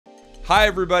Hi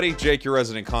everybody, Jake, your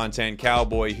resident content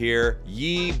cowboy here.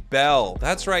 Yee bell.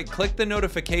 That's right, click the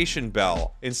notification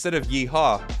bell. Instead of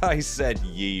yeehaw, I said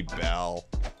yee bell.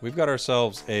 We've got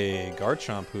ourselves a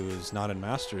Garchomp who's not in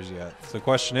Masters yet. So the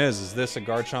question is this a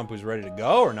Garchomp who's ready to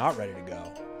go or not ready to go?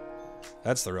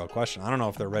 That's the real question. I don't know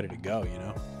if they're ready to go, you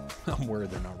know? I'm worried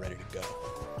they're not ready to go.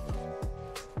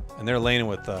 And they're laning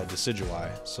with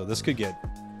Decidueye, so this could get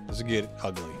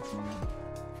ugly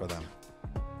for them.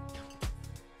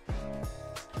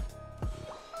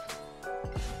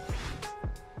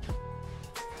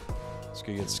 This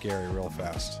could get scary real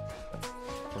fast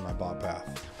for my bot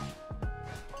path.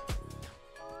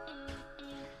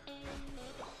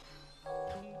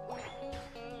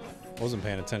 I wasn't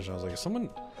paying attention. I was like, is someone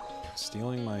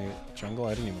stealing my jungle?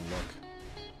 I didn't even look.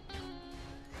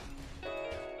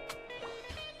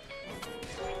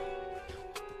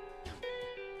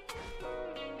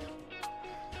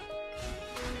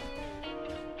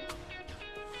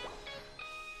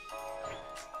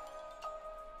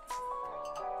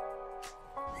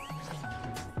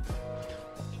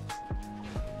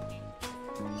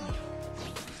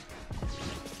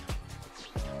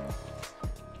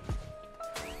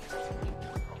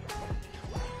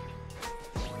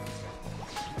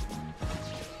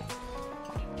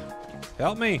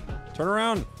 Help me! Turn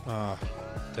around! Ah,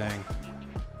 dang.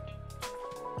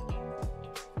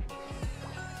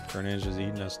 Greninja's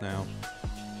eating us now.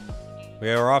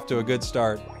 We are off to a good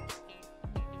start.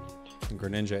 And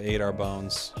Greninja ate our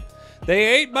bones.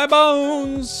 They ate my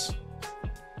bones!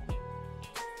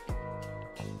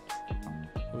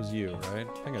 It was you, right?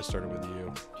 I think I started with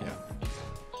you. Yeah.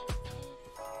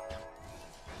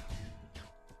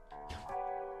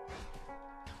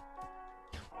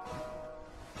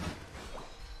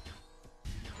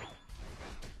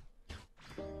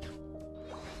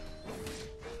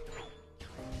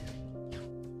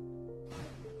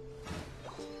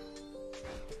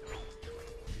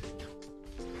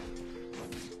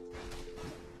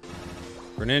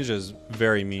 Greninja's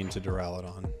very mean to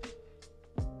Duraludon.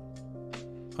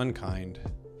 Unkind.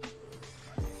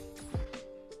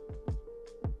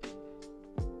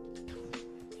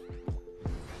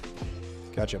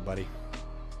 Gotcha, buddy.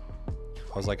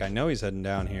 I was like, I know he's heading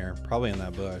down here. Probably in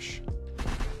that bush.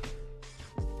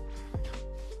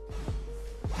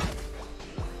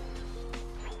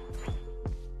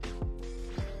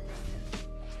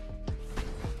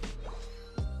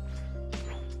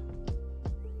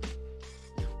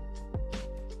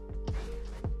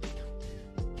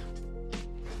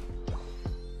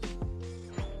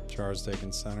 Char's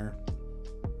taking center.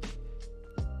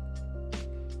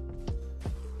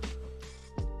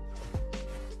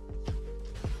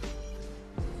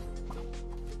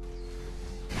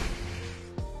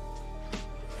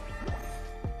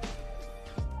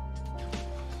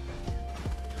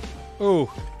 Ooh,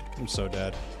 I'm so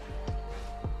dead.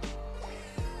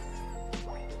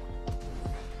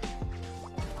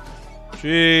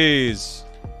 Jeez.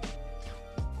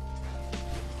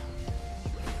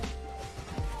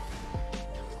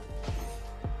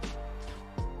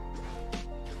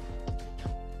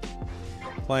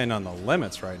 Playing on the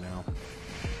limits right now.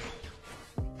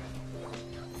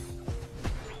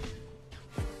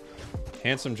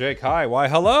 Handsome Jake, hi. Why,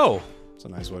 hello. It's a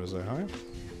nice way to say hi.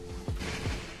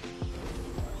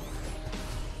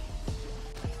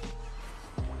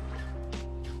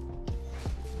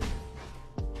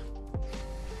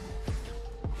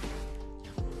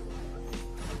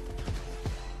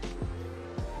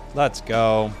 Let's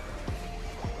go.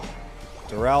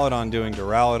 Duraludon doing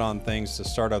Duraludon things to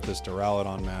start out this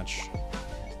Duraludon match.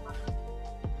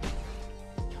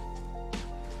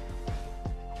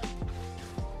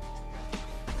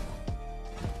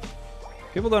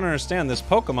 People don't understand this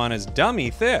Pokemon is dummy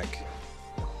thick.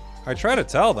 I try to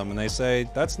tell them and they say,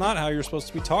 that's not how you're supposed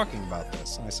to be talking about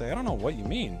this. And I say, I don't know what you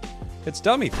mean. It's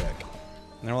dummy thick.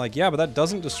 And they're like, yeah, but that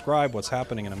doesn't describe what's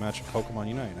happening in a match of Pokemon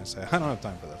Unite. And I say, I don't have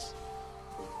time for this.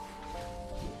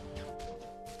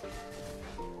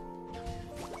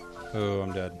 Oh,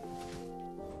 I'm dead.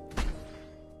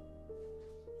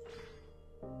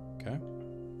 Okay.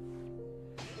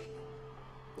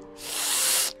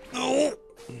 Oh!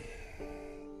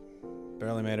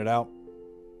 Barely made it out.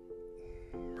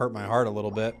 Hurt my heart a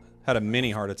little bit. Had a mini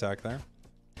heart attack there.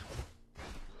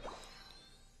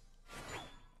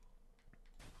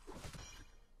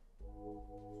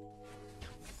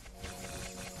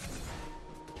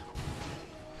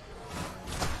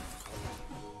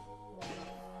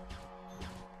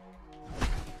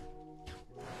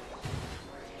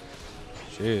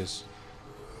 Jeez.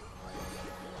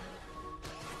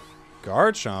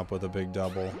 Garchomp with a big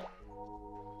double.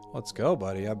 Let's go,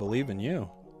 buddy. I believe in you.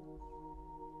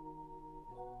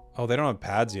 Oh, they don't have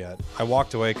pads yet. I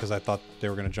walked away because I thought they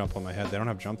were going to jump on my head. They don't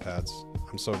have jump pads.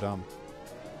 I'm so dumb.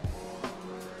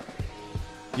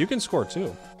 You can score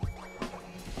too.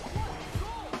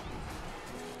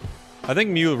 I think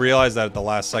Mew realized that at the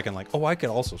last second, like, oh, I could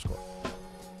also score.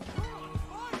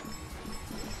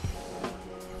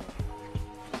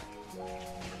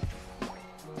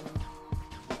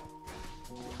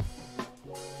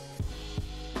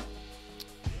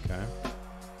 Okay.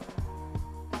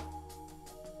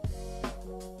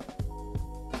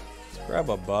 Let's grab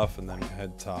a buff and then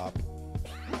head top.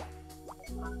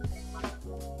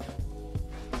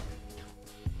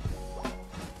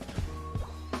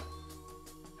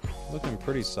 Looking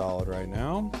pretty solid right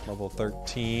now. Level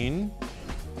 13.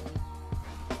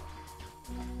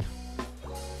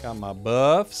 Got my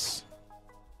buffs.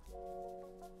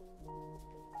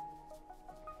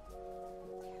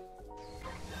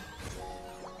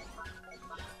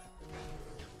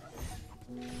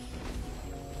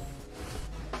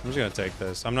 I'm just gonna take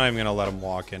this. I'm not even gonna let him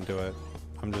walk into it.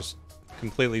 I'm just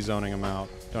completely zoning him out.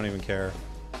 Don't even care.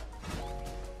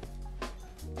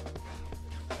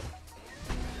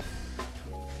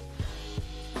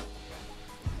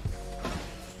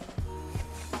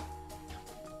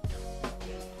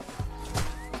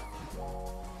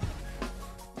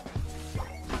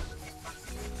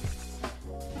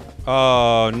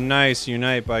 Oh, nice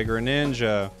Unite by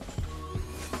Greninja.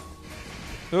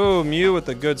 Ooh, Mew with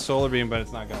the good Solar Beam, but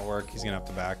it's not going to work. He's going to have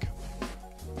to back.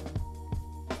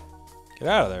 Get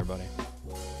out of there, buddy.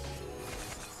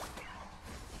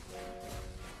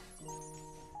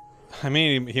 I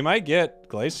mean, he might get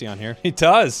Glaceon here. He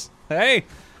does. Hey,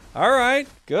 all right.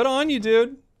 Good on you,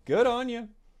 dude. Good on you.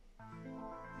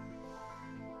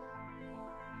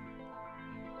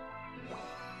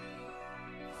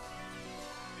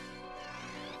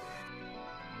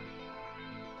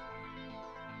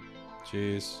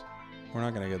 Jeez. We're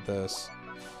not going to get this.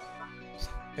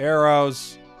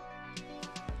 Arrows.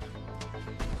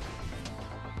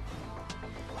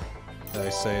 That I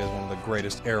say is one of the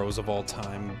greatest arrows of all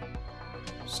time.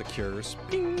 Secures.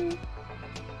 Bing.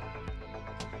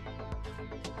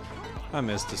 I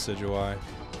miss Decidueye.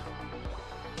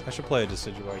 I should play a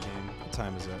Decidueye game. What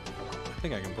time is it? I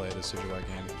think I can play a Decidueye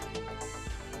game.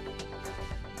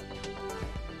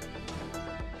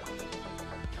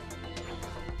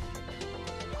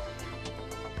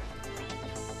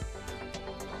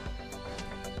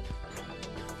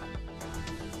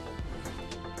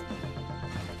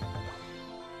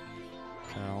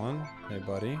 Hey,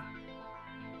 buddy.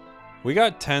 We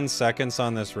got 10 seconds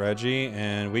on this Reggie,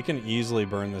 and we can easily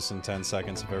burn this in 10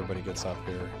 seconds if everybody gets up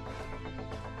here.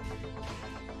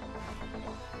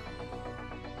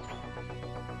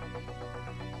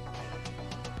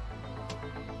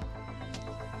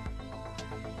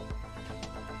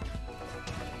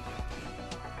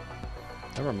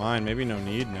 Never mind, maybe no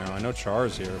need now. I know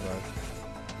Char's here, but...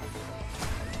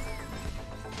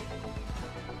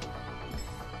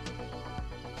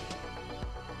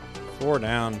 Four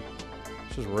down.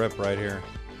 Let's just rip right here.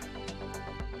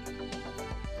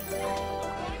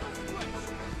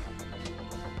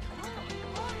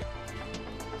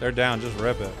 They're down. Just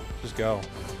rip it. Just go.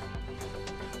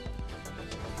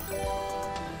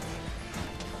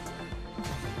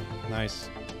 Nice.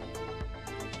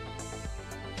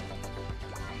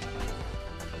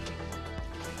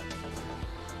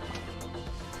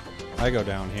 I go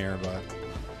down here, but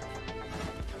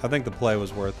I think the play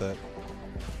was worth it.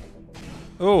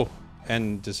 Oh,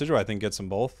 and Decidueye, I think, gets them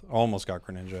both. Almost got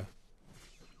Greninja.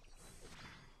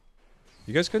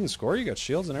 You guys couldn't score? You got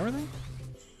shields and everything?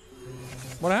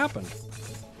 What happened?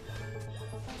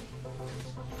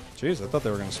 Jeez, I thought they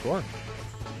were going to score.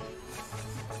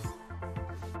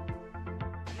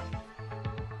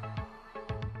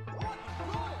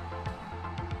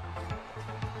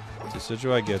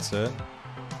 Decidueye gets it.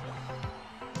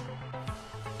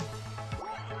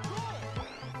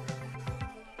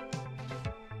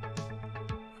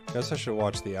 Guess I should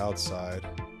watch the outside.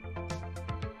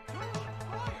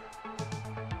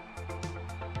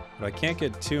 But I can't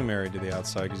get too married to the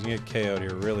outside because you can get KO'd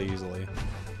here really easily.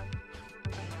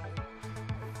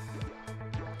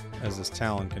 As this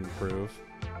Talon can prove.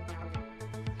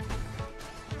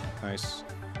 Nice.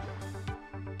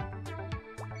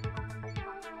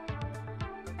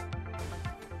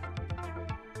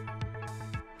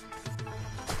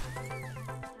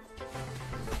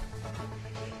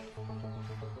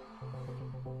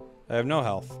 I have no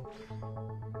health.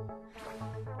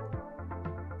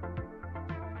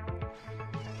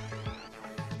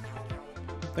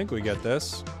 I think we get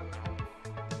this.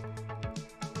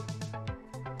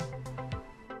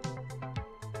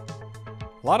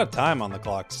 A lot of time on the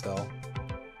clock still.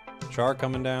 Char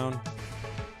coming down.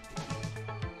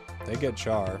 They get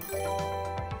Char.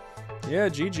 Yeah,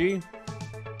 GG.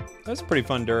 That's a pretty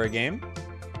fun Dura game.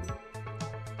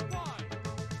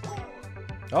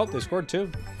 Oh, they scored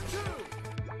 2.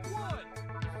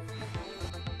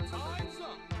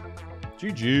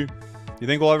 GG. You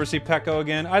think we'll ever see Pekko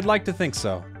again? I'd like to think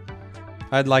so.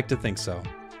 I'd like to think so.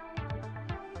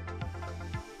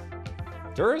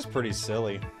 Dura's pretty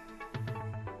silly.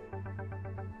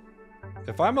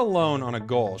 If I'm alone on a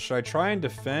goal, should I try and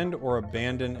defend or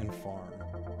abandon and farm?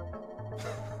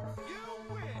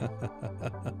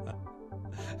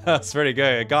 That's pretty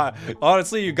good.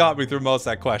 Honestly, you got me through most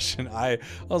of that question. I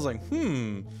was like,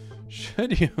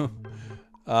 should you?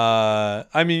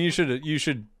 I mean, you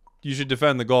should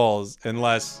defend the goals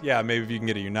unless, yeah, maybe if you can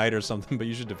get a unite or something, but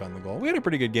you should defend the goal. We had a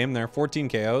pretty good game there. 14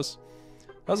 KOs.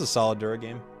 That was a solid Dura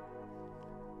game.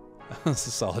 That was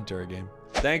a solid Dura game.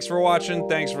 Thanks for watching.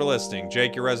 Thanks for listening.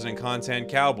 Jake, your resident content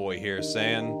cowboy here,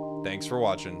 saying thanks for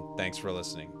watching. Thanks for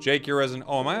listening. Jake, your resident...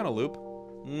 Oh, am I on a loop?